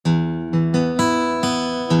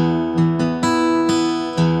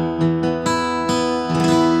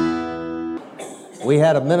We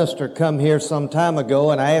had a minister come here some time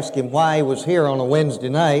ago, and I asked him why he was here on a Wednesday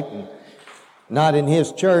night and not in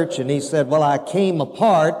his church, and he said, well, I came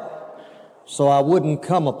apart so I wouldn't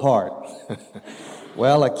come apart.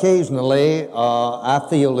 Well, occasionally I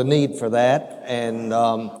feel the need for that, and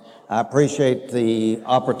I appreciate the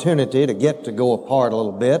opportunity to get to go apart a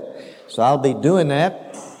little bit, so I'll be doing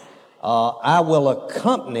that. I will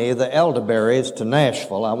accompany the elderberries to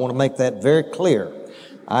Nashville. I want to make that very clear.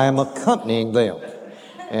 I am accompanying them,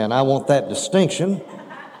 and I want that distinction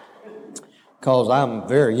because I'm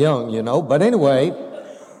very young, you know. But anyway,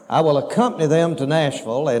 I will accompany them to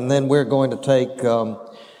Nashville, and then we're going to take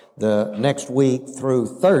the next week through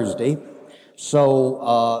Thursday.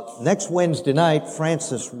 So next Wednesday night,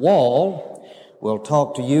 Francis Wall will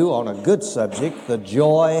talk to you on a good subject, the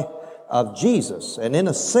joy of Jesus. And in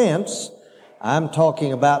a sense, I'm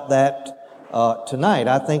talking about that tonight.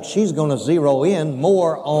 I think she's going to zero in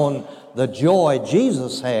more on the joy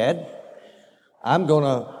Jesus had. I'm going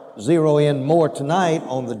to zero in more tonight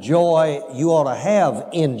on the joy you ought to have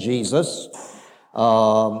in Jesus.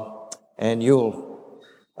 And you'll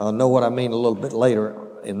know what I mean a little bit later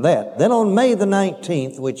in that. Then on May the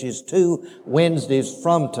 19th, which is 2 Wednesdays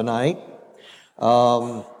from tonight,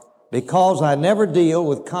 because I never deal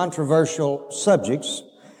with controversial subjects,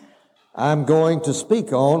 I'm going to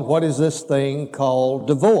speak on what is this thing called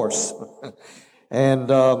divorce.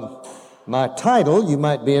 And my title, you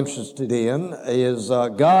might be interested in, is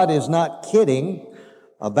God is Not Kidding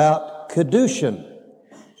About Kedushin.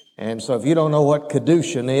 And so if you don't know what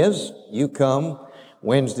Kedushin is, you come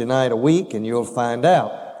Wednesday night a week and you'll find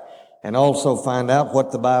out. And also find out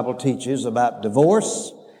what the Bible teaches about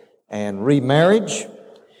divorce and remarriage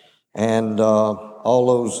and all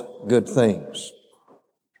those good things.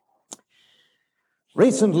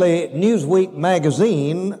 Recently, Newsweek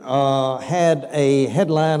magazine had a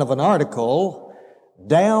headline of an article,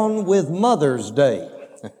 Down with Mother's Day.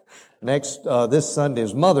 This Sunday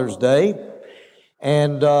is Mother's Day.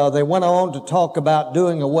 And they went on to talk about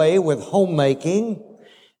doing away with homemaking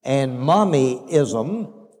and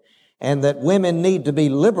mommyism, and that women need to be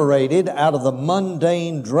liberated out of the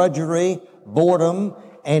mundane drudgery, boredom,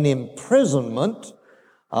 and imprisonment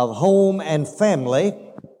of home and family,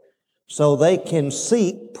 so they can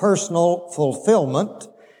seek personal fulfillment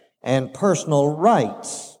and personal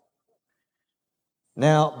rights.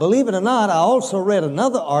 Now, believe it or not, I also read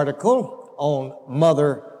another article on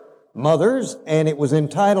mothers, and it was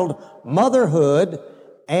entitled Motherhood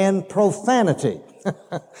and Profanity.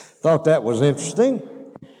 Thought that was interesting.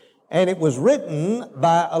 And it was written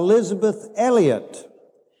by Elisabeth Elliot.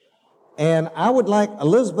 And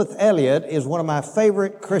Elisabeth Elliot is one of my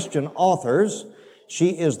favorite Christian authors.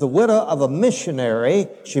 She is the widow of a missionary.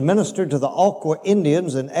 She ministered to the Auca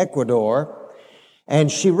Indians in Ecuador. And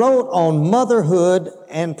she wrote on motherhood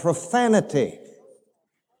and profanity.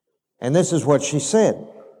 And this is what she said.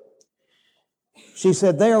 She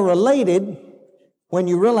said, they are related when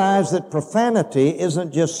you realize that profanity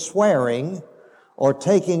isn't just swearing or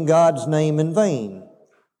taking God's name in vain.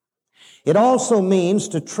 It also means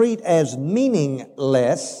to treat as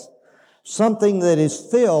meaningless something that is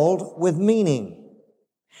filled with meaning.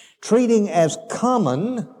 Treating as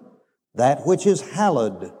common that which is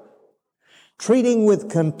hallowed. Treating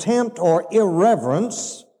with contempt or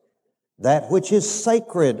irreverence that which is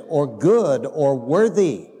sacred or good or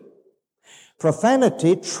worthy.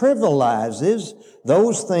 Profanity trivializes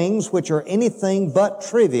those things which are anything but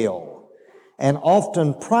trivial and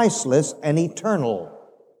often priceless and eternal.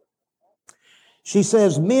 She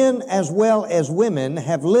says men as well as women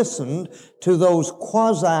have listened to those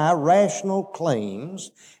quasi-rational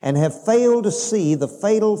claims and have failed to see the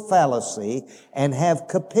fatal fallacy and have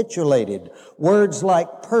capitulated. Words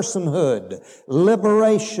like personhood,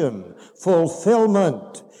 liberation,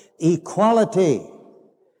 fulfillment, equality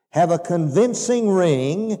have a convincing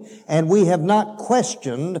ring, and we have not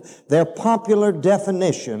questioned their popular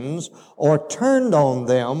definitions or turned on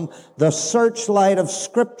them the searchlight of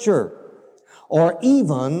Scripture or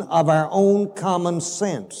even of our own common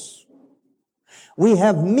sense. We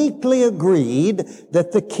have meekly agreed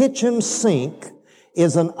that the kitchen sink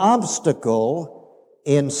is an obstacle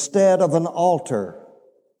instead of an altar.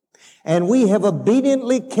 And we have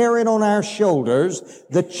obediently carried on our shoulders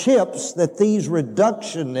the chips that these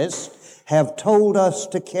reductionists have told us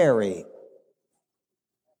to carry.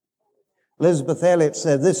 Elisabeth Elliot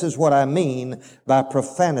said, this is what I mean by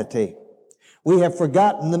profanity. We have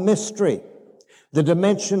forgotten the mystery, the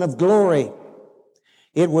dimension of glory.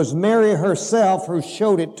 It was Mary herself who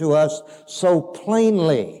showed it to us so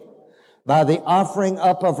plainly by the offering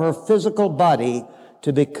up of her physical body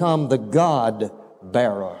to become the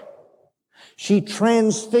God-bearer. She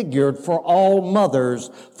transfigured for all mothers,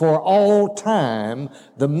 for all time,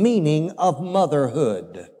 the meaning of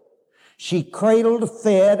motherhood. She cradled,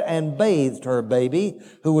 fed, and bathed her baby,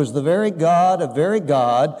 who was the very God of very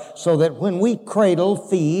God, so that when we cradle,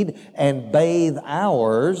 feed, and bathe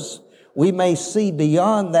ours, we may see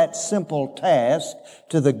beyond that simple task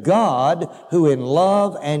to the God who in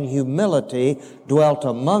love and humility dwelt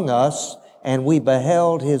among us, and we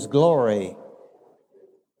beheld His glory.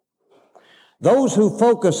 Those who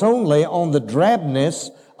focus only on the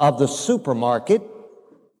drabness of the supermarket,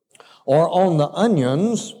 or on the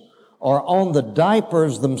onions, or on the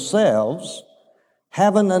diapers themselves,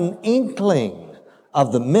 haven't an inkling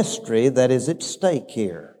of the mystery that is at stake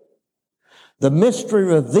here. The mystery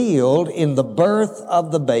revealed in the birth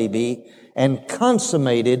of the baby and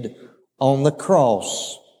consummated on the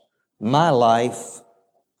cross. My life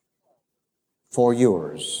for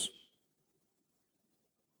yours.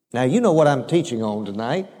 Now, you know what I'm teaching on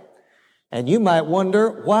tonight, and you might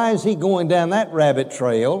wonder, why is he going down that rabbit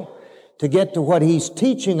trail to get to what he's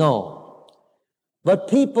teaching on? But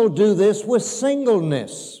people do this with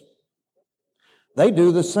singleness. They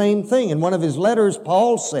do the same thing. In one of his letters,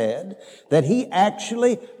 Paul said that he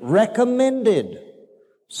actually recommended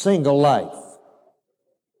single life.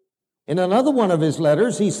 In another one of his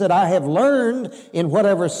letters, he said, I have learned in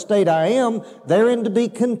whatever state I am, therein to be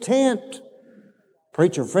content.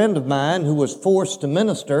 Preacher friend of mine who was forced to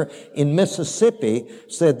minister in Mississippi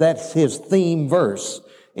said that's his theme verse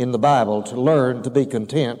in the Bible, to learn to be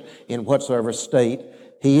content in whatsoever state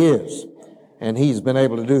he is. And he's been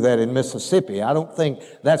able to do that in Mississippi. I don't think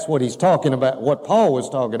that's what he's talking about, what Paul was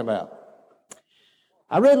talking about.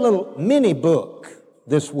 I read a little mini book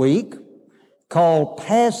this week called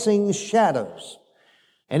Passing Shadows.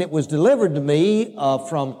 And it was delivered to me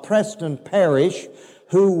from Preston Parrish,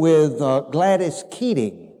 who with Gladys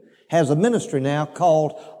Keating has a ministry now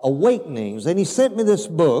called Awakenings. And he sent me this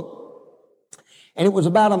book. And it was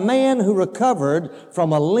about a man who recovered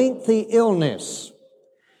from a lengthy illness.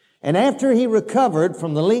 And after he recovered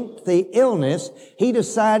from the lengthy illness, he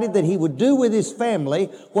decided that he would do with his family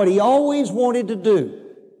what he always wanted to do.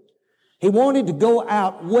 He wanted to go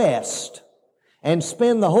out west and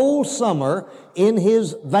spend the whole summer in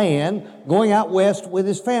his van going out west with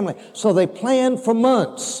his family. So they planned for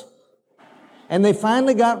months. And they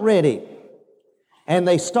finally got ready. And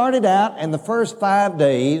they started out, and the first 5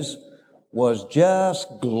 days was just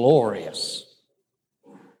glorious.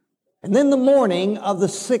 And then the morning of the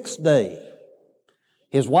 6th day,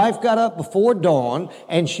 his wife got up before dawn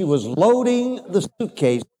and she was loading the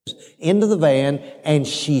suitcases into the van, and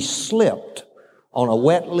she slipped on a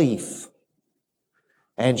wet leaf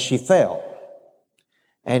and she fell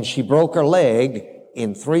and she broke her leg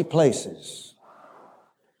in 3 places.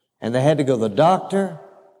 And they had to go to the doctor,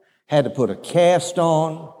 had to put a cast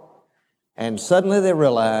on, and suddenly they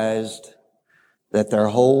realized that their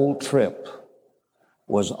whole trip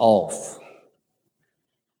was off.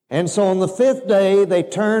 And so on the 5th day, they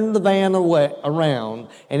turned the van around,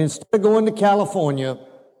 and instead of going to California,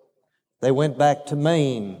 they went back to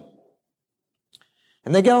Maine.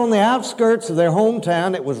 And they got on the outskirts of their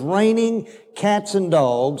hometown. It was raining cats and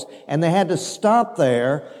dogs, and they had to stop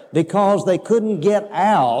there because they couldn't get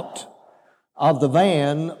out of the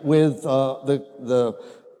van with the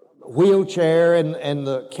wheelchair and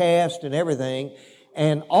the cast and everything.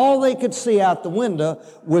 And all they could see out the window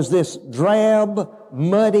was this drab,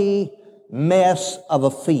 muddy mess of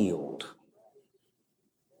a field.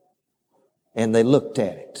 And they looked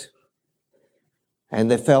at it. And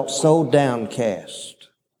they felt so downcast.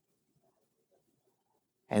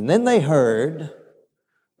 And then they heard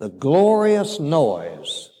the glorious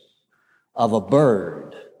noise of a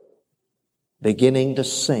bird beginning to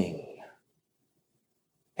sing.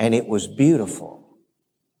 And it was beautiful.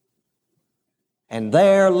 And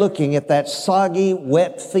there, looking at that soggy,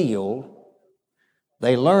 wet field,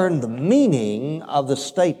 they learned the meaning of the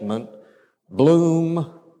statement,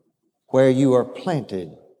 bloom where you are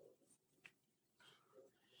planted.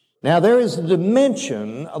 Now, there is a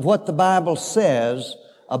dimension of what the Bible says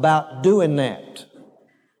about doing that,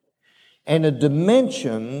 and a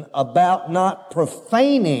dimension about not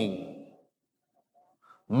profaning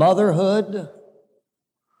motherhood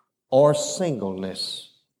or singleness.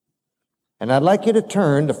 And I'd like you to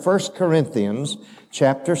turn to 1 Corinthians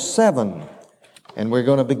chapter 7, and we're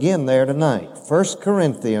going to begin there tonight. 1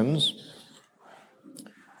 Corinthians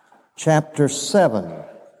chapter 7.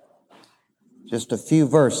 Just a few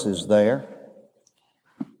verses there.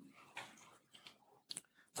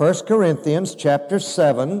 1 Corinthians chapter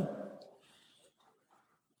 7,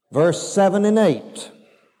 verse 7 and 8.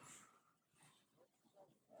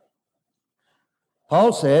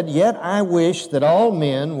 Paul said, "Yet I wish that all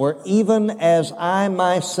men were even as I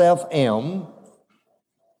myself am,"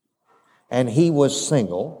 and he was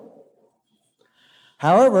single.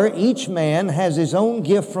 "However, each man has his own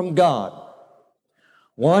gift from God,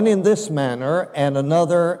 one in this manner and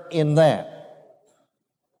another in that.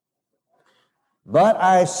 But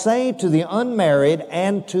I say to the unmarried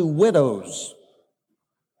and to widows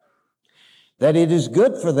that it is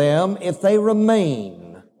good for them if they remain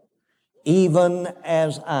even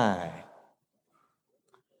as I."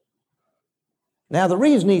 Now, the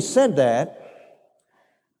reason he said that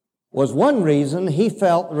was one reason he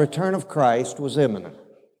felt the return of Christ was imminent.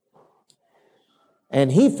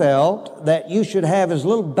 And he felt that you should have as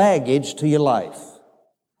little baggage to your life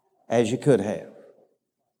as you could have.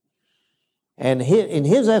 And in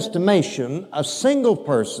his estimation, a single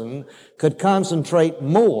person could concentrate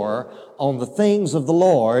more on the things of the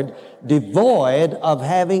Lord, devoid of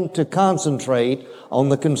having to concentrate on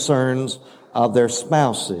the concerns of their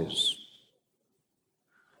spouses.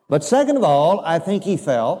 But second of all, I think he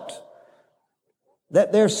felt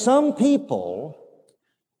that there's some people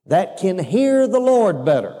that can hear the Lord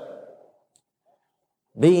better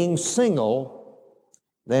being single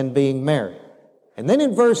than being married. And then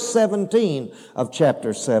in verse 17 of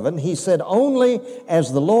chapter 7, he said, "Only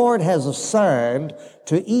as the Lord has assigned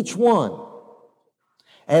to each one,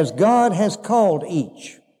 as God has called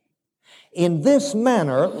each, in this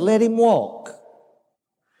manner let him walk.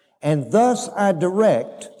 And thus I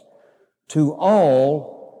direct to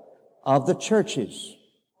all of the churches."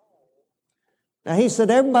 Now he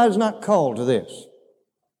said everybody's not called to this.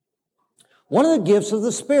 One of the gifts of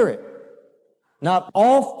the Spirit, not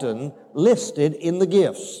often listed in the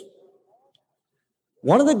gifts.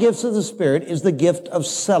 One of the gifts of the Spirit is the gift of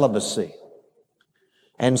celibacy.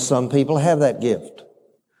 And some people have that gift.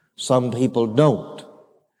 Some people don't.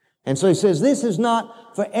 And so he says this is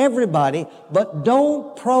not for everybody, but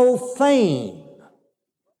don't profane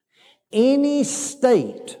any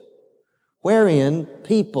state wherein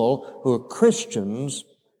people who are Christians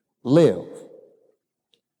live.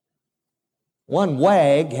 One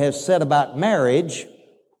wag has said about marriage,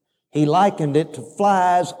 he likened it to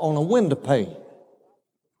flies on a window pane.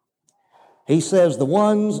 He says the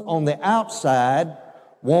ones on the outside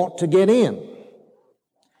want to get in,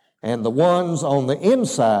 and the ones on the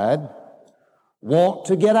inside want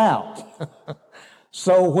to get out.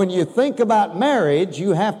 So when you think about marriage,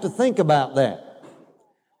 you have to think about that.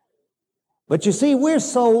 But you see, we're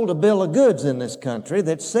sold a bill of goods in this country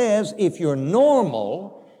that says if you're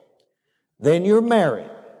normal, then you're married.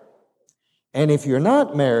 And if you're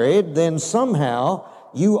not married, then somehow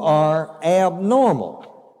you are abnormal.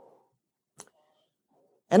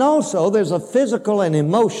 And also, there's a physical and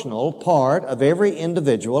emotional part of every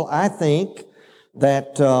individual. I think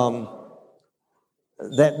that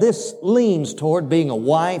this leans toward being a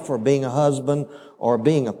wife or being a husband or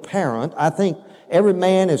being a parent. I think every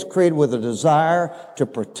man is created with a desire to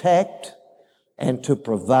protect and to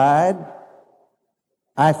provide.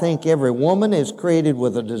 I think every woman is created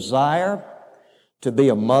with a desire to be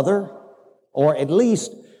a mother, or at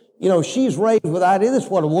least, she's raised with the idea this is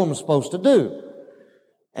what a woman's supposed to do.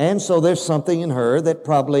 And so there's something in her that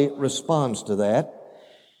probably responds to that.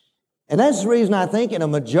 And that's the reason I think in a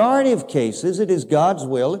majority of cases it is God's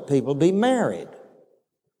will that people be married.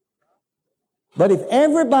 But if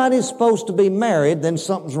everybody's supposed to be married, then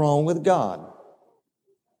something's wrong with God.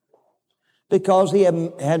 Because He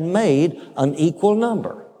had made an equal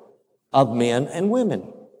number of men and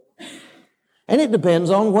women. And it depends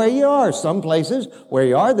on where you are. Some places where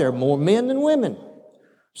you are, there are more men than women.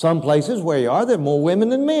 Some places where you are, there are more women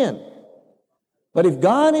than men. But if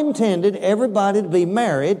God intended everybody to be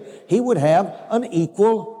married, He would have an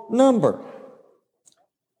equal number.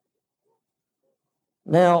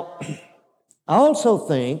 Now, I also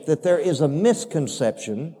think that there is a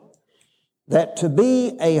misconception that to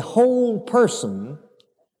be a whole person,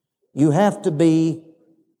 you have to be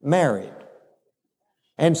married.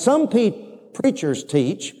 And some preachers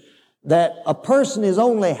teach that a person is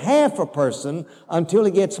only half a person until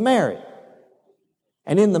he gets married.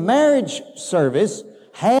 And in the marriage service,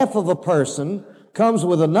 half of a person comes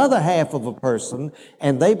with another half of a person,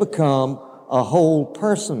 and they become a whole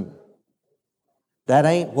person. That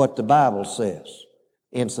ain't what the Bible says,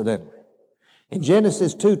 incidentally. In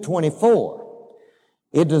Genesis 2:24,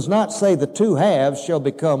 it does not say the two halves shall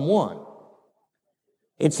become one.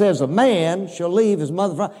 It says a man shall leave his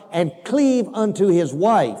mother and father and cleave unto his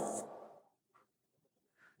wife.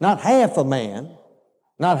 Not half a man,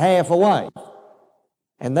 not half a wife.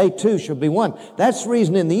 And they two shall be one. That's the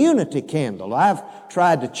reason in the unity candle I've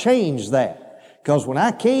tried to change that. Because when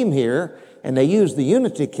I came here, and they used the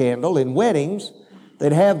unity candle in weddings.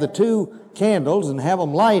 They'd have the two candles and have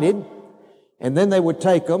them lighted, and then they would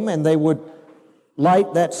take them and they would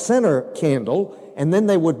light that center candle, and then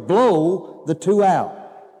they would blow the two out.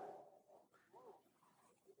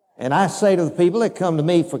 And I say to the people that come to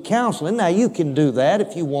me for counseling, now you can do that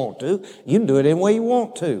if you want to. You can do it any way you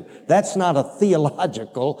want to. That's not a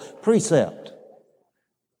theological precept.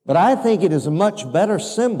 But I think it is a much better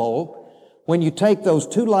symbol when you take those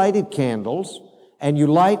two lighted candles and you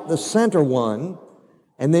light the center one,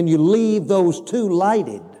 and then you leave those two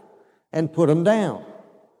lighted and put them down.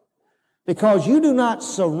 Because you do not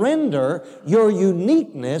surrender your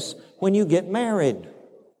uniqueness when you get married.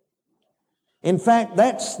 In fact,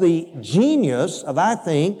 that's the genius of, I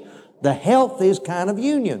think, the healthiest kind of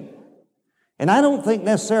union. And I don't think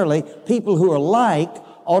necessarily people who are alike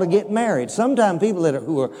ought to get married. Sometimes people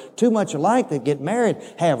who are too much alike that get married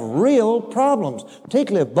have real problems,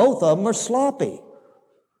 particularly if both of them are sloppy.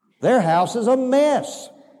 Their house is a mess.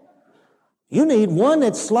 You need one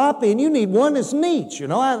that's sloppy and you need one that's neat.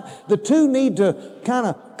 The two need to kind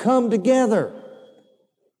of come together.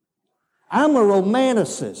 I'm a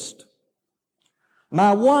romanticist.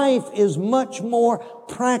 My wife is much more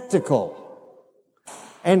practical.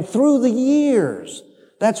 And through the years,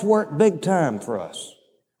 that's worked big time for us.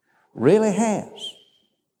 Really has.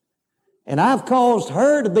 And I've caused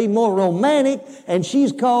her to be more romantic, and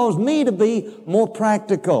she's caused me to be more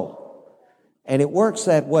practical. And it works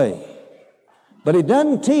that way. But it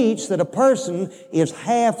doesn't teach that a person is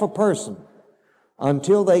half a person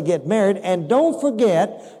until they get married. And don't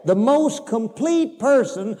forget, the most complete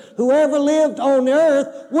person who ever lived on the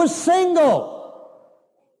earth was single.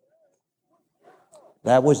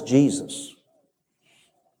 That was Jesus.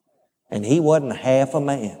 And he wasn't half a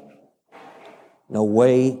man. No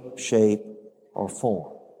way, shape, or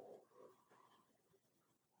form.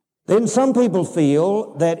 Then some people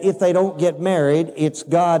feel that if they don't get married, it's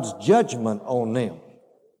God's judgment on them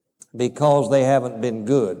because they haven't been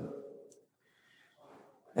good.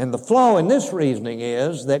 And the flaw in this reasoning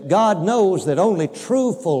is that God knows that only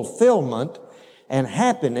true fulfillment and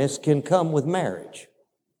happiness can come with marriage.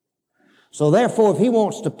 So therefore, if he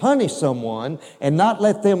wants to punish someone and not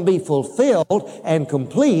let them be fulfilled and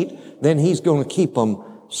complete, then he's going to keep them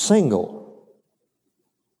single.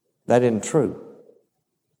 That isn't true.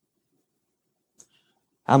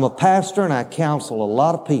 I'm a pastor and I counsel a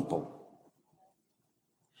lot of people.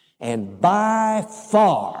 And by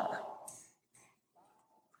far,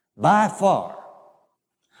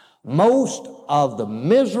 most of the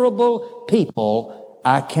miserable people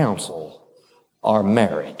I counsel are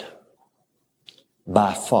married.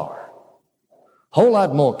 By far. A whole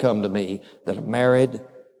lot more come to me that are married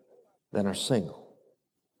than are single.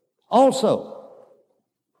 Also,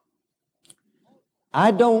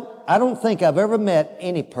 I don't think I've ever met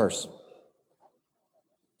any person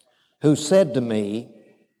who said to me,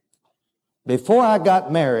 before I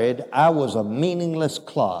got married, I was a meaningless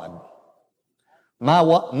clod. My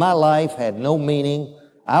life had no meaning.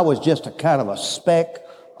 I was just a kind of a speck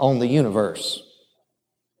on the universe.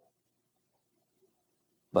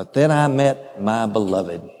 But then I met my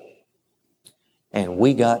beloved, and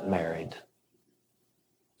we got married.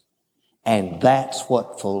 And that's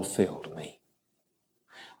what fulfilled me.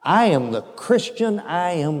 I am the Christian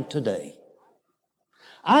I am today.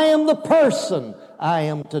 I am the person I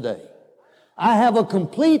am today. I have a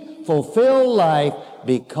complete, fulfilled life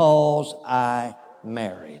because I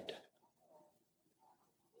married.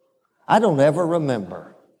 I don't ever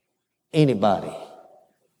remember anybody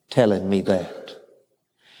telling me that.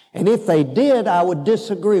 And if they did, I would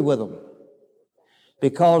disagree with them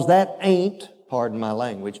because that ain't, pardon my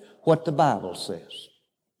language, what the Bible says.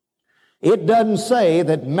 It doesn't say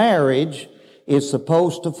that marriage is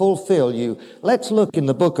supposed to fulfill you. Let's look in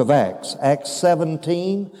the book of Acts, Acts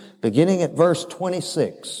 17, beginning at verse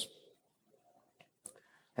 26.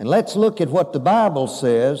 And let's look at what the Bible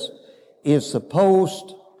says is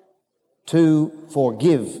supposed to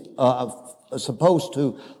supposed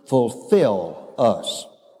to fulfill us.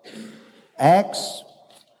 Acts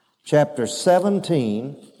chapter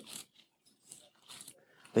 17,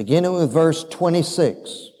 beginning with verse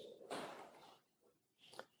 26.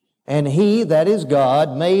 And he, that is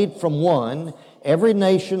God, made from one every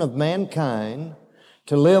nation of mankind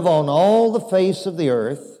to live on all the face of the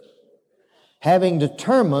earth, having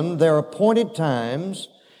determined their appointed times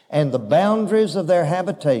and the boundaries of their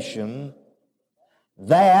habitation,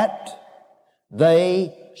 that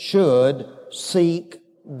they should seek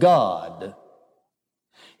God.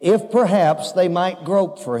 if perhaps they might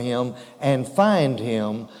grope for him and find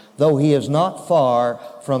him, though he is not far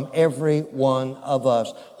from every one of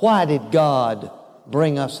us. Why did God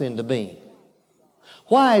bring us into being?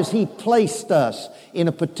 Why has He placed us in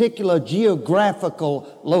a particular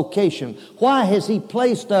geographical location? Why has He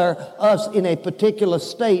placed us in a particular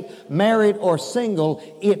state, married or single?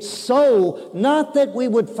 It's so, not that we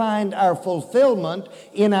would find our fulfillment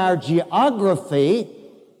in our geography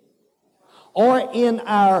or in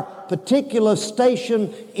our particular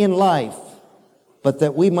station in life, but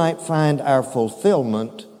that we might find our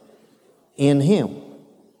fulfillment in Him.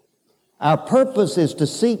 Our purpose is to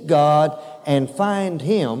seek God and find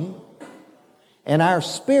Him, and our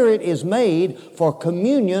spirit is made for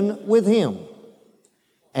communion with Him.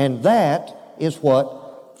 And that is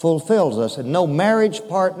what fulfills us. And no marriage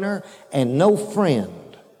partner and no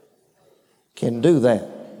friend can do that.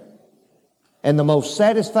 And the most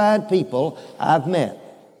satisfied people I've met,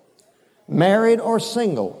 married or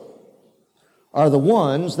single, are the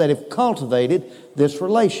ones that have cultivated this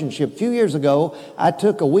relationship. A few years ago, I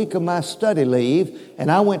took a week of my study leave and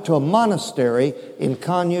I went to a monastery in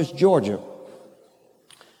Conyers, Georgia.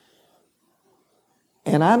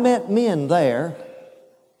 And I met men there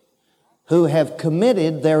who have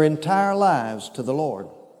committed their entire lives to the Lord.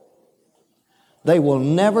 They will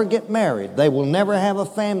never get married. They will never have a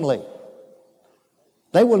family.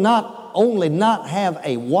 They will not only not have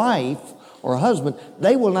a wife or a husband,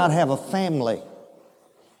 they will not have a family.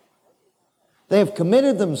 They have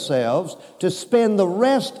committed themselves to spend the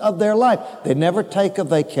rest of their life. They never take a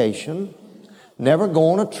vacation, never go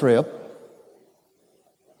on a trip,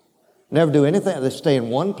 never do anything. They stay in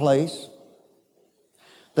one place.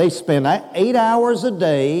 They spend 8 hours a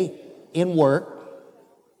day in work.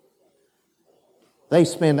 They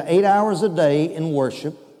spend 8 hours a day in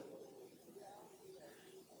worship.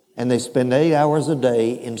 And they spend 8 hours a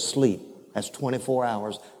day in sleep. That's 24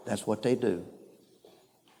 hours. That's what they do.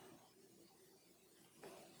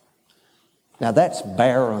 Now that's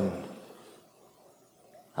barren.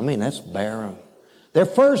 I mean, that's barren. Their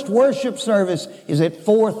first worship service is at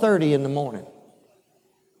 4:30 in the morning.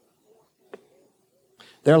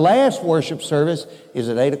 Their last worship service is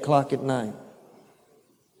at 8 o'clock at night.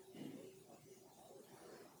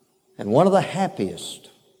 And one of the happiest,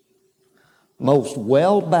 most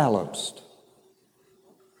well-balanced,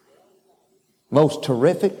 most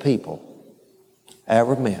terrific people I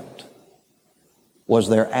ever met was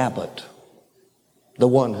their abbot, the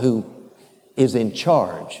one who is in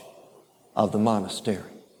charge of the monastery.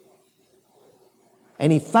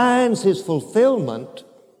 And he finds his fulfillment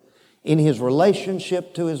in his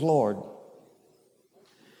relationship to his Lord.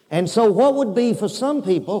 And so what would be for some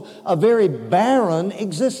people a very barren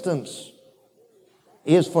existence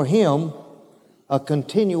is for him a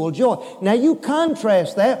continual joy. Now you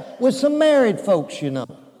contrast that with some married folks, you know.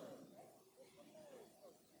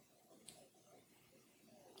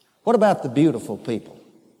 What about the beautiful people?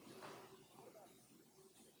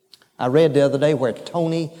 I read the other day where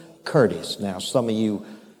Tony Curtis, now some of you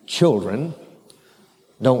children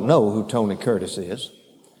don't know who Tony Curtis is,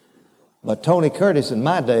 but Tony Curtis in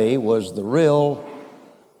my day was the real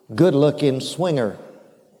good-looking swinger.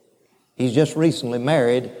 He's just recently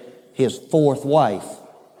married his fourth wife.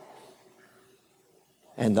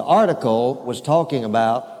 And the article was talking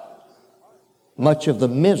about much of the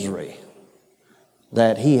misery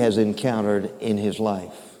that he has encountered in his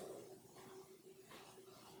life.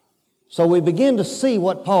 So we begin to see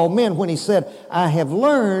what Paul meant when he said, I have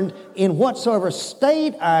learned in whatsoever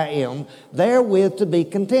state I am, therewith to be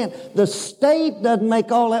content. The state doesn't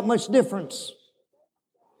make all that much difference.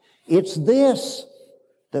 It's this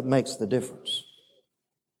that makes the difference.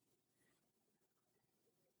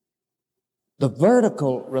 The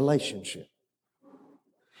vertical relationship.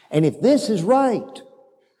 And if this is right,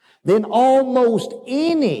 then almost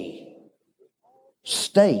any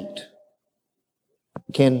state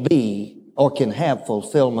can be or can have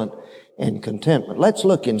fulfillment and contentment. Let's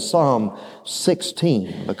look in Psalm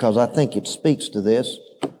 16 because I think it speaks to this.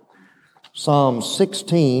 Psalm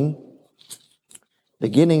 16,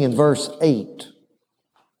 beginning in verse 8.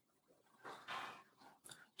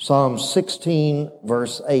 Psalm 16,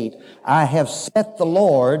 verse 8. I have set the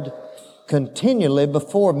Lord continually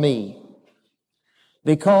before me.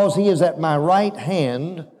 Because he is at my right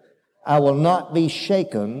hand, I will not be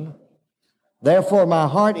shaken. Therefore my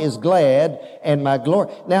heart is glad and my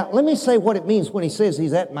glory. Now let me say what it means when he says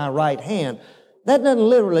he's at my right hand. That doesn't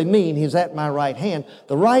literally mean he's at my right hand.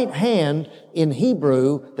 The right hand in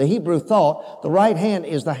Hebrew, the Hebrew thought, the right hand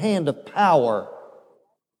is the hand of power.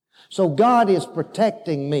 So God is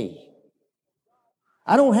protecting me.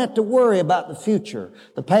 I don't have to worry about the future,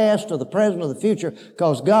 the past or the present or the future,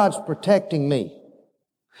 because God's protecting me.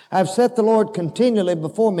 I've set the Lord continually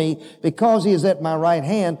before me because He is at my right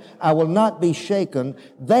hand. I will not be shaken.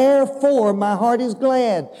 Therefore my heart is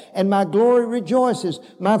glad and my glory rejoices.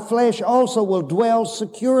 My flesh also will dwell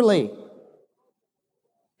securely.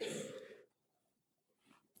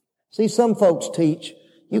 See, some folks teach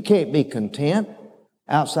you can't be content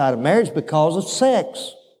outside of marriage because of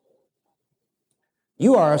sex.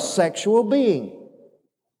 You are a sexual being.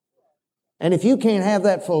 And if you can't have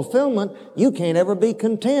that fulfillment, you can't ever be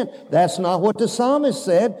content. That's not what the psalmist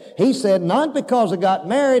said. He said, not because I got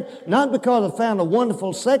married, not because I found a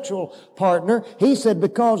wonderful sexual partner. He said,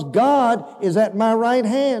 because God is at my right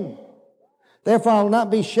hand. Therefore I will not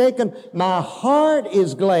be shaken. My heart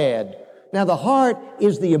is glad. Now the heart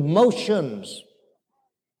is the emotions.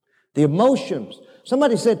 The emotions.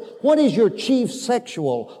 Somebody said, what is your chief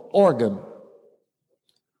sexual organ?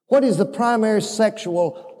 What is the primary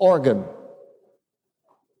sexual organ?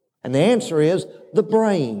 And the answer is the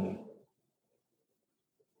brain.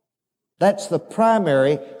 That's the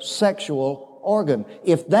primary sexual organ.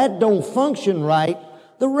 If that don't function right,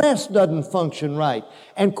 the rest doesn't function right.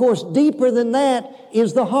 And of course, deeper than that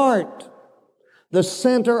is the heart, the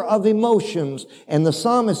center of emotions. And the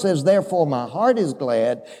psalmist says, therefore my heart is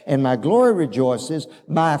glad and my glory rejoices.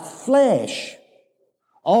 My flesh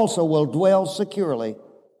also will dwell securely.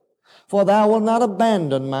 For thou wilt not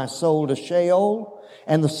abandon my soul to Sheol.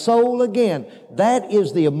 And the soul, again, that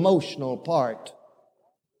is the emotional part.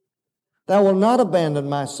 Thou wilt not abandon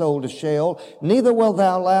my soul to Sheol, neither wilt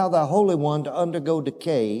thou allow thy Holy One to undergo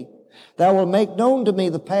decay. Thou wilt make known to me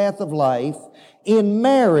the path of life. In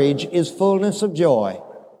marriage is fullness of joy.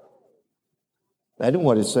 That isn't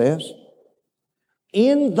what it says.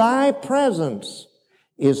 In thy presence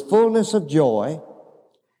is fullness of joy,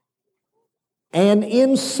 and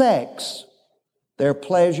in sex there are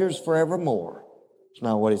pleasures forevermore. It's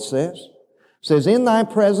not what it says. It says, in thy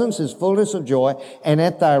presence is fullness of joy, and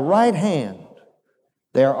at thy right hand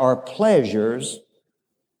there are pleasures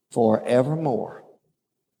forevermore.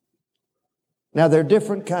 Now, there are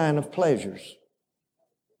different kind of pleasures.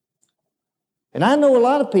 And I know a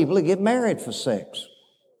lot of people that get married for sex.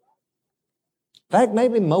 In fact,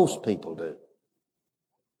 maybe most people do.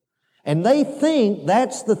 And they think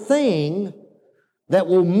that's the thing that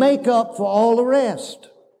will make up for all the rest.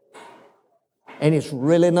 And it's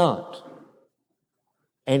really not.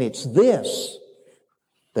 And it's this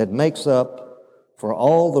that makes up for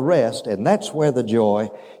all the rest, and that's where the joy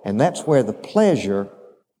and that's where the pleasure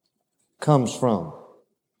comes from.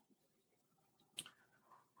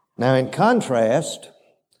 Now, in contrast,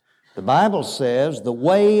 the Bible says the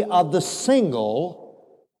way of the single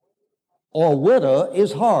or widow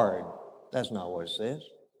is hard. That's not what it says.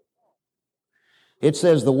 It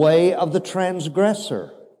says the way of the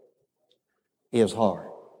transgressor is hard.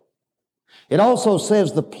 It also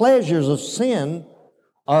says the pleasures of sin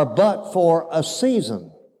are but for a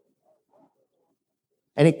season.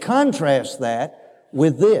 And it contrasts that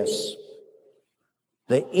with this,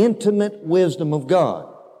 the intimate wisdom of God.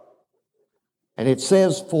 And it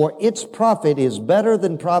says, for its profit is better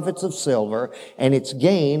than profits of silver, and its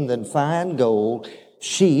gain than fine gold.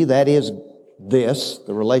 She, that is this,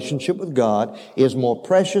 the relationship with God, is more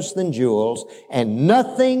precious than jewels, and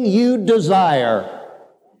nothing you desire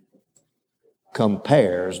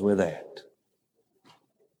compares with that.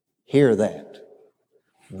 Hear that.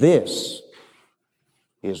 This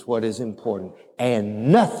is what is important,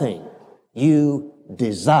 and nothing you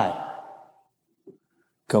desire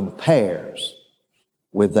compares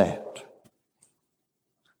with that.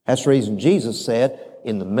 That's the reason Jesus said,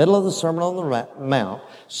 in the middle of the Sermon on the Mount,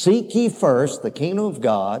 seek ye first the kingdom of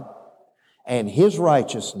God and His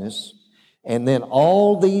righteousness, and then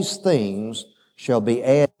all these things shall be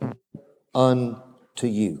added unto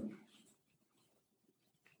you.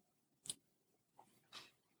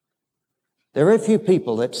 There are a few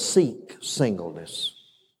people that seek singleness.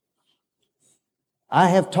 I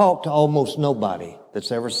have talked to almost nobody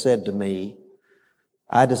that's ever said to me,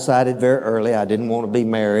 I decided very early I didn't want to be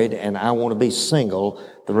married and I want to be single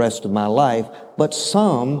the rest of my life, but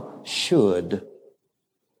some should.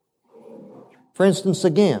 For instance,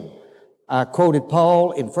 again, I quoted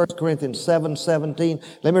Paul in 1 Corinthians 7:17.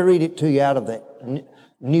 Let me read it to you out of the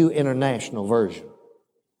New International Version.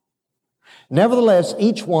 Nevertheless,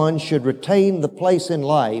 each one should retain the place in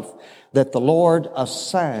life that the Lord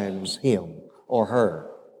assigns him or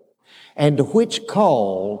her, and to which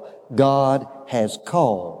call God has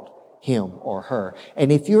called him or her. And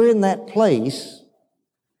if you're in that place,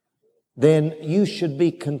 then you should be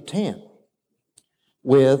content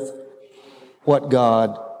with what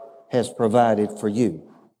God has provided for you.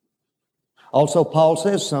 Also, Paul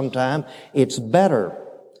says sometime it's better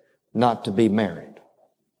not to be married.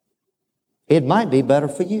 It might be better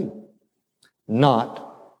for you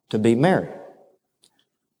not to be married.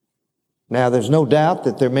 Now, there's no doubt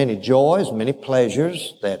that there are many joys, many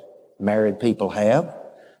pleasures that married people have,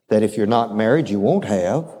 that if you're not married, you won't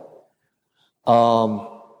have.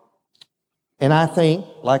 And I think,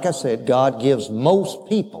 like I said, God gives most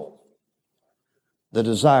people the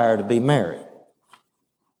desire to be married.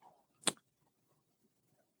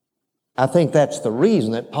 I think that's the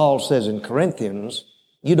reason that Paul says in Corinthians,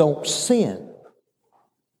 you don't sin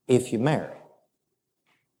if you marry.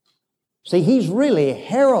 See, he's really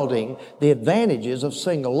heralding the advantages of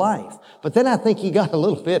single life. But then I think he got a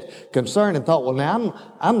little bit concerned and thought, well,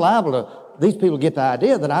 now I'm liable to, these people get the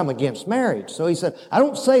idea that I'm against marriage. So he said, I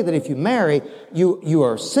don't say that if you marry, you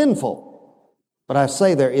are sinful. But I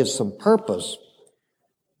say there is some purpose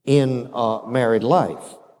in married life.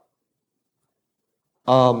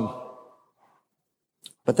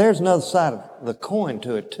 But there's another side of the coin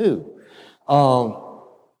to it too.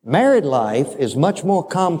 Married life is much more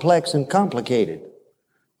complex and complicated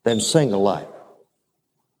than single life.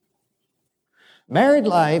 Married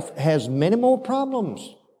life has many more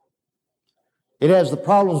problems. It has the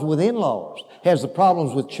problems with in-laws. It has the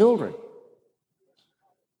problems with children.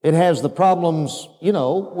 It has the problems,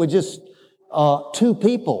 with just two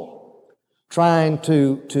people trying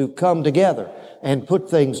to come together and put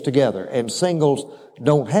things together. And singles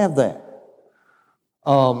don't have that.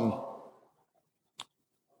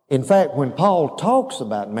 In fact, when Paul talks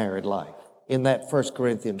about married life, in that 1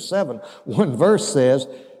 Corinthians 7, one verse says,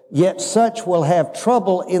 yet such will have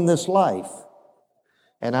trouble in this life,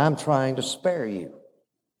 and I'm trying to spare you.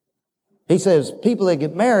 He says, people that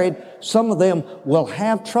get married, some of them will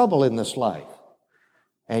have trouble in this life.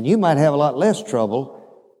 And you might have a lot less trouble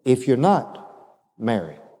if you're not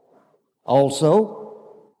married. Also,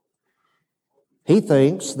 he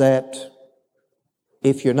thinks that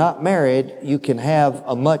if you're not married, you can have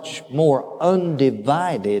a much more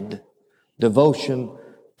undivided devotion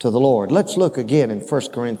to the Lord. Let's look again in 1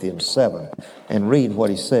 Corinthians 7 and read what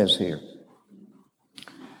he says here.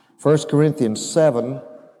 1 Corinthians 7,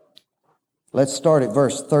 let's start at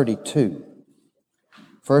verse 32.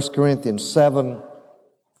 1 Corinthians 7,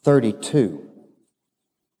 32.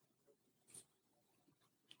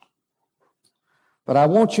 But I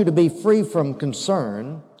want you to be free from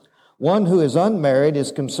concern. One who is unmarried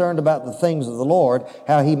is concerned about the things of the Lord,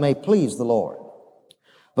 how he may please the Lord.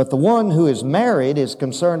 But the one who is married is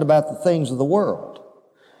concerned about the things of the world,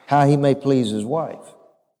 how he may please his wife.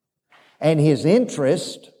 And his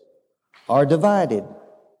interests are divided.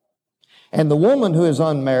 And the woman who is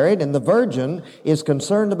unmarried and the virgin is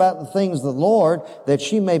concerned about the things of the Lord, that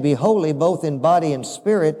she may be holy both in body and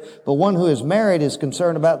spirit. But one who is married is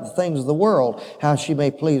concerned about the things of the world, how she may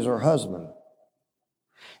please her husband.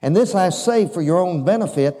 And this I say for your own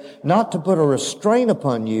benefit, not to put a restraint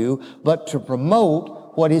upon you, but to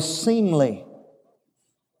promote what is seemly,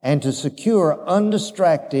 and to secure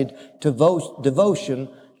undistracted devotion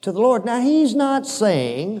to the Lord. Now, he's not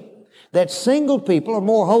saying that single people are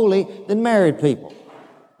more holy than married people.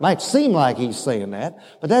 Might seem like he's saying that,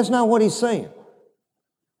 but that's not what he's saying.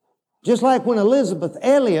 Just like when Elizabeth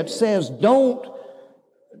Elliot says, don't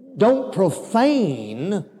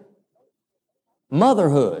profane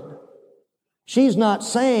motherhood. She's not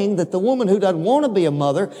saying that the woman who doesn't want to be a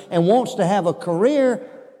mother and wants to have a career,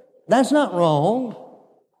 that's not wrong.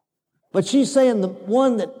 But she's saying the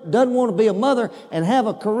one that doesn't want to be a mother and have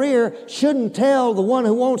a career shouldn't tell the one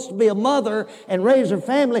who wants to be a mother and raise her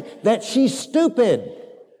family that she's stupid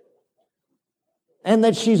and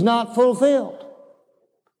that she's not fulfilled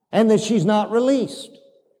and that she's not released.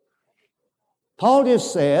 Paul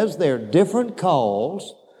just says there are different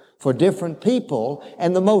calls for different people,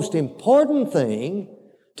 and the most important thing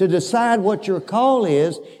to decide what your call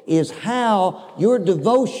is how your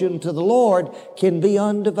devotion to the Lord can be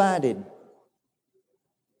undivided.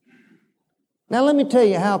 Now let me tell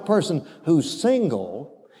you how a person who's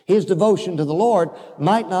single, his devotion to the Lord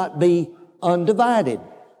might not be undivided.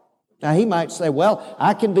 Now he might say, well,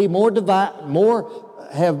 I can be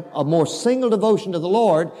have a more single devotion to the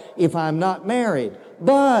Lord if I'm not married.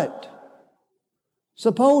 But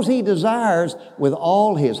suppose he desires with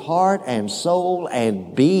all his heart and soul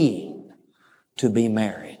and being to be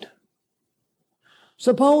married.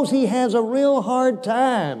 Suppose he has a real hard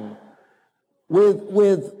time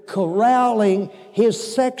with corralling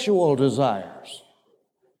his sexual desires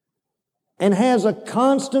and has a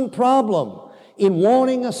constant problem in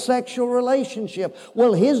wanting a sexual relationship.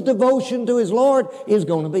 Well, his devotion to his Lord is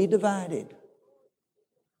going to be divided.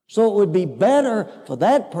 So it would be better for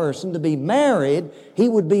that person to be married. He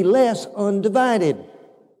would be less undivided.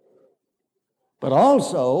 But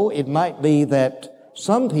also, it might be that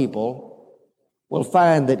some people will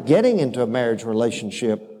find that getting into a marriage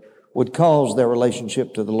relationship would cause their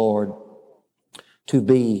relationship to the Lord to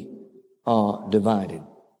be divided.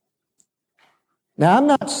 Now, I'm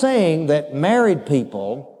not saying that married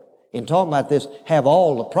people, in talking about this, have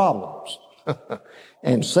all the problems.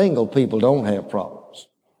 And single people don't have problems.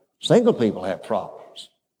 Single people have problems.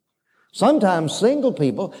 Sometimes single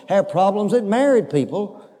people have problems that married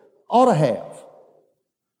people ought to have.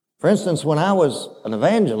 For instance, when I was an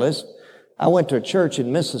evangelist, I went to a church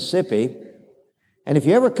in Mississippi, and if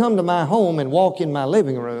you ever come to my home and walk in my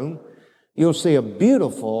living room, you'll see a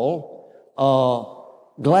beautiful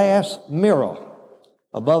glass mirror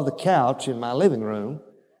above the couch in my living room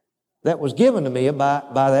that was given to me by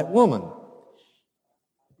that woman.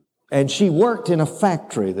 And she worked in a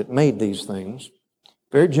factory that made these things.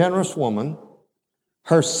 Very generous woman.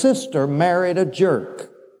 Her sister married a jerk,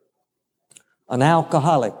 an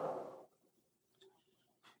alcoholic.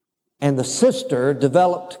 And the sister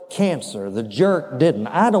developed cancer. The jerk didn't.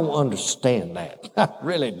 I don't understand that. I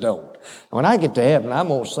really don't. When I get to heaven, I'm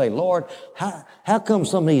going to say, Lord, how come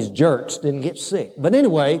some of these jerks didn't get sick? But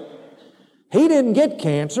anyway, he didn't get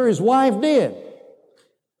cancer. His wife did.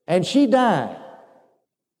 And she died.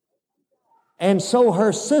 And so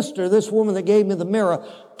her sister, this woman that gave me the mirror,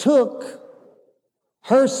 took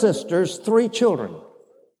her sister's 3 children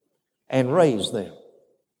and raised them.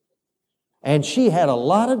 And she had a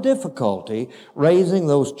lot of difficulty raising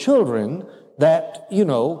those children that,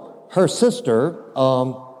 her sister,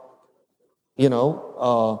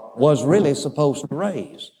 was really supposed to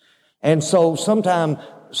raise. And so sometimes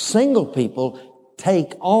single people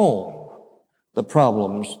take on the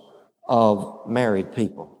problems of married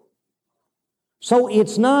people. So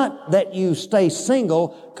it's not that you stay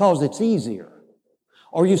single because it's easier,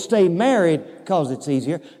 or you stay married because it's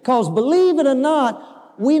easier, because believe it or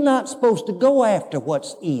not, we're not supposed to go after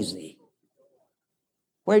what's easy.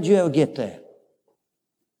 Where'd you ever get that?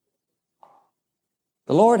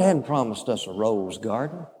 The Lord hadn't promised us a rose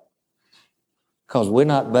garden, because we're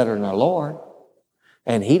not better than our Lord,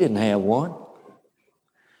 and He didn't have one.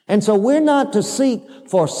 And so we're not to seek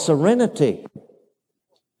for serenity.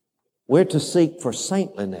 We're to seek for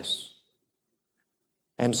saintliness.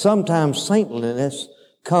 And sometimes saintliness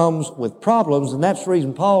comes with problems, and that's the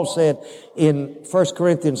reason Paul said in 1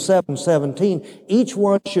 Corinthians 7:17, each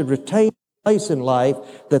one should retain a place in life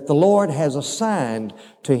that the Lord has assigned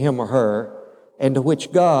to him or her, and to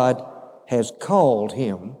which God has called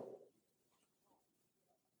him.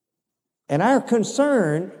 And our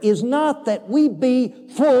concern is not that we be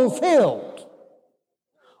fulfilled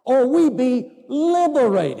or we be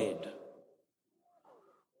liberated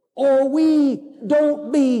or we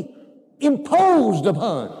don't be imposed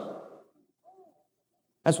upon.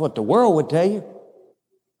 That's what the world would tell you.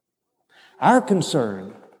 Our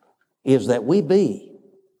concern is that we be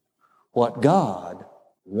what God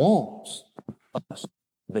wants us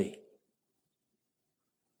to be.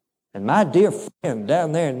 And my dear friend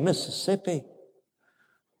down there in Mississippi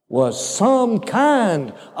was some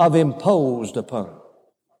kind of imposed upon.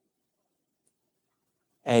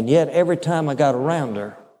 And yet every time I got around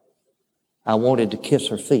her, I wanted to kiss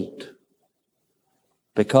her feet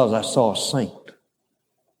because I saw a saint.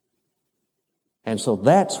 And so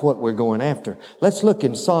that's what we're going after. Let's look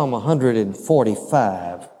in Psalm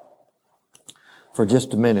 145 for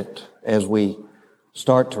just a minute as we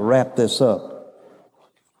start to wrap this up.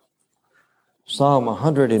 Psalm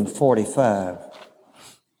 145.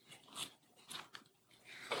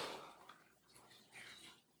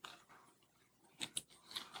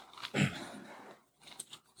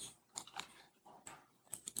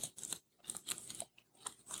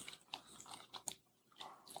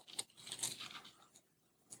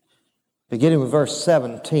 Beginning with verse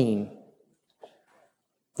 17.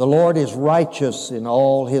 The Lord is righteous in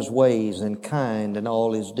all His ways and kind in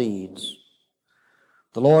all His deeds.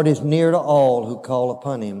 The Lord is near to all who call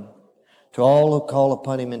upon Him, to all who call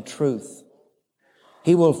upon Him in truth.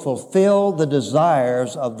 He will fulfill the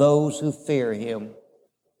desires of those who fear Him.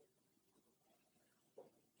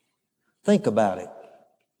 Think about it.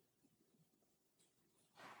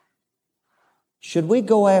 Should we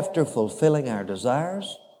go after fulfilling our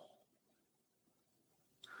desires?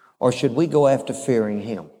 Or should we go after fearing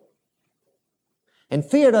Him? And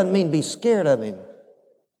fear doesn't mean be scared of Him.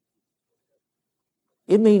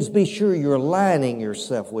 It means be sure you're aligning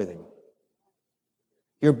yourself with Him.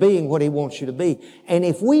 You're being what He wants you to be. And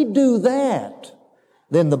if we do that,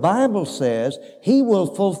 then the Bible says He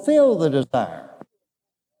will fulfill the desire.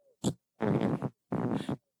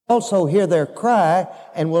 Also hear their cry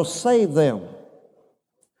and will save them.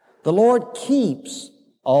 The Lord keeps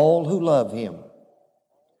all who love him,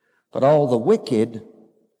 but all the wicked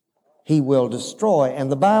he will destroy.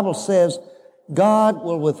 And the Bible says God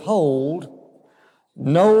will withhold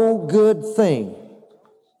no good thing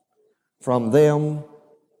from them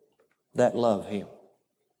that love him.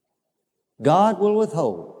 God will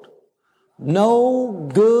withhold no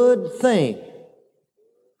good thing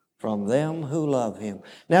from them who love him.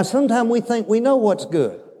 Now, sometimes we think we know what's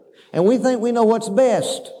good, and we think we know what's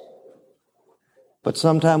best, but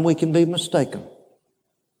sometimes we can be mistaken.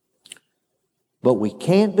 But we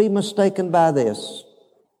can't be mistaken by this.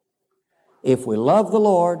 If we love the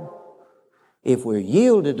Lord, if we're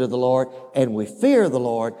yielded to the Lord, and we fear the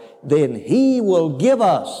Lord, then he will give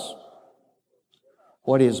us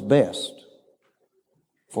what is best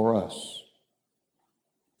for us.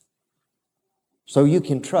 So you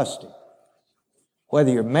can trust him.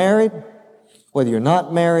 Whether you're married, whether you're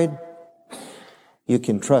not married, you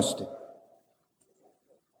can trust him.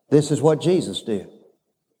 This is what Jesus did.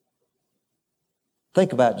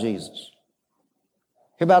 Think about Jesus.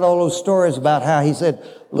 Hear about all those stories about how he said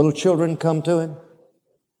little children come to him?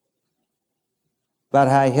 About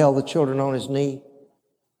how he held the children on his knee?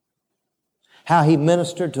 How he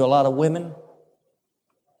ministered to a lot of women?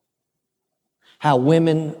 How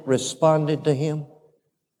women responded to him?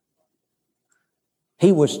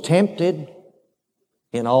 He was tempted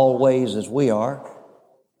in all ways as we are.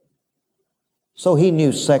 So he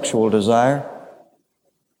knew sexual desire,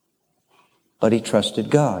 but he trusted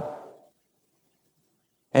God.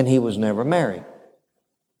 And he was never married.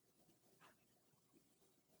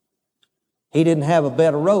 He didn't have a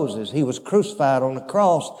bed of roses. He was crucified on the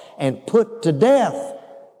cross and put to death.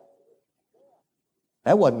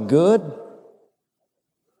 That wasn't good.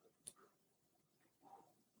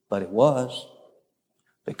 But it was.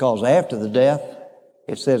 Because after the death,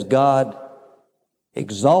 it says God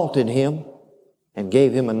exalted him and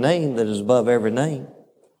gave him a name that is above every name.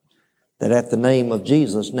 That at the name of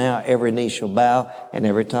Jesus, now every knee shall bow and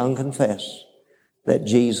every tongue confess that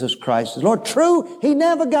Jesus Christ is Lord. True, he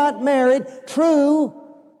never got married. True,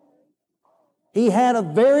 he had a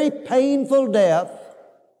very painful death.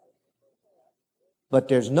 But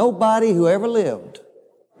there's nobody who ever lived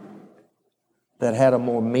that had a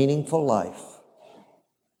more meaningful life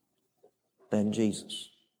than Jesus.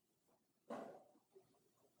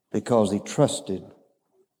 Because he trusted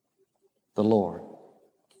the Lord.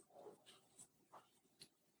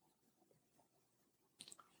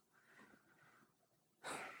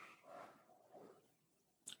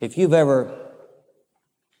 If you've ever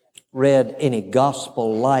read any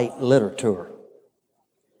gospel light literature,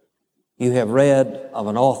 you have read of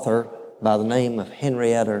an author by the name of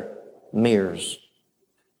Henrietta Mears.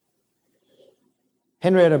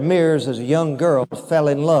 Henrietta Mears, as a young girl, fell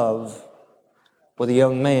in love with a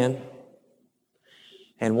young man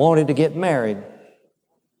and wanted to get married.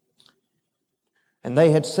 And they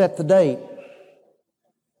had set the date.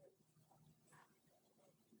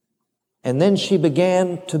 And then she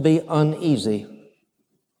began to be uneasy.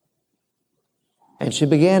 And she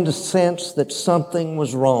began to sense that something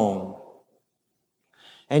was wrong.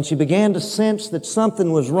 And she began to sense that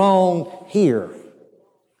something was wrong here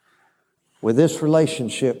with this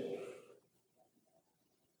relationship.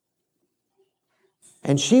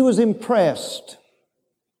 And she was impressed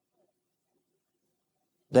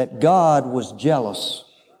that God was jealous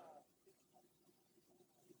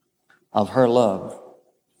of her love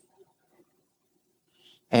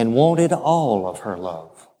and wanted all of her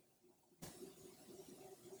love.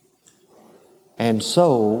 And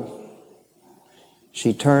so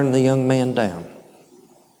she turned the young man down,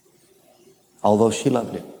 although she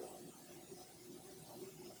loved him.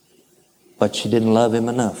 But she didn't love him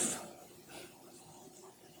enough.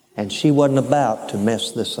 And she wasn't about to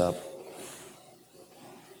mess this up.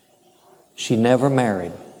 She never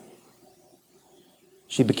married.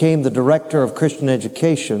 She became the director of Christian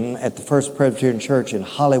education at the First Presbyterian Church in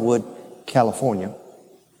Hollywood, California.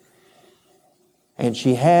 And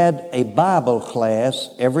she had a Bible class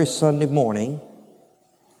every Sunday morning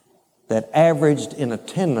that averaged in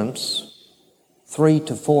attendance 300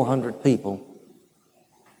 to 400 people.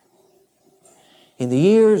 In the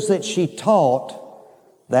years that she taught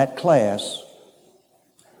that class,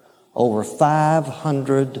 over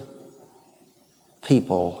 500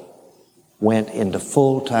 people went into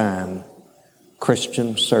full-time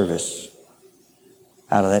Christian service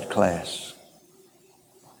out of that class.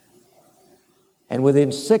 And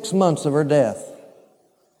within 6 months of her death,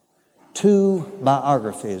 2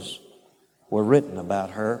 biographies were written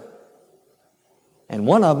about her. And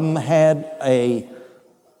one of them had a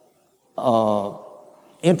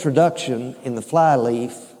introduction in the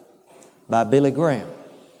Flyleaf by Billy Graham.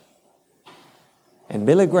 And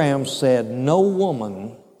Billy Graham said, "No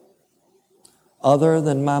woman other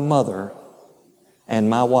than my mother and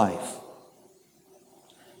my wife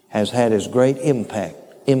has had as great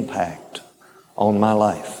impact on my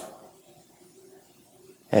life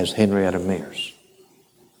as Henrietta Mears."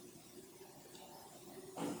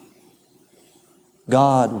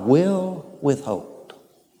 God will withhold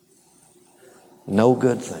no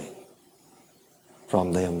good thing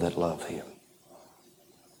from them that love Him.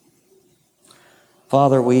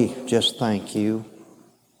 Father, we just thank You.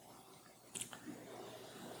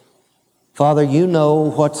 Father, You know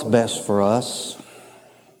what's best for us,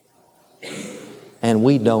 and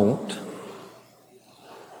we don't.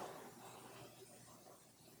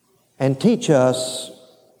 And teach us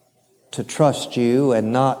to trust You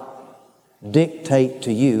and not dictate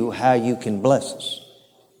to You how You can bless us.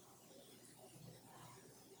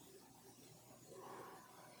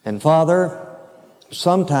 And Father,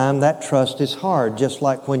 sometimes that trust is hard, just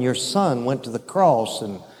like when Your Son went to the cross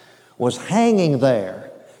and was hanging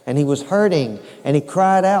there, and He was hurting, and He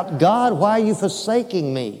cried out, "God, why are You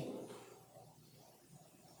forsaking Me?"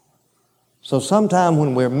 So sometime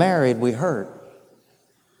when we're married, we hurt.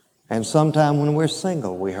 And sometime when we're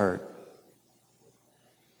single, we hurt.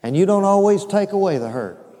 And You don't always take away the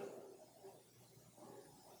hurt.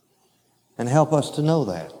 And help us to know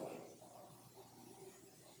that.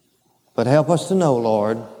 But help us to know,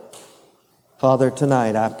 Lord, Father,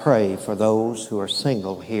 tonight I pray for those who are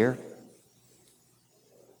single here,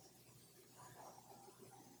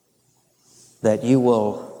 that You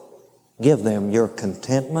will give them Your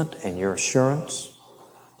contentment and Your assurance.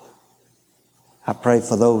 I pray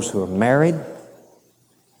for those who are married,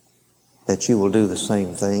 that You will do the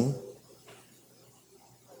same thing.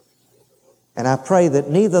 And I pray that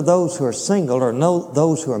neither those who are single or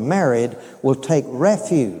those who are married will take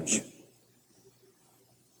refuge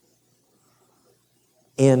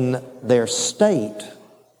in their state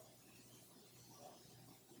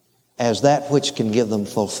as that which can give them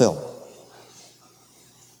fulfillment.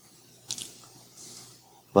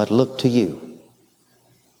 But look to You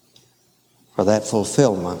for that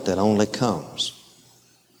fulfillment that only comes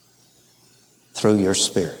through Your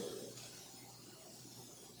Spirit.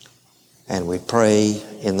 And we pray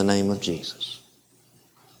in the name of Jesus.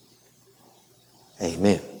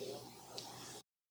 Amen.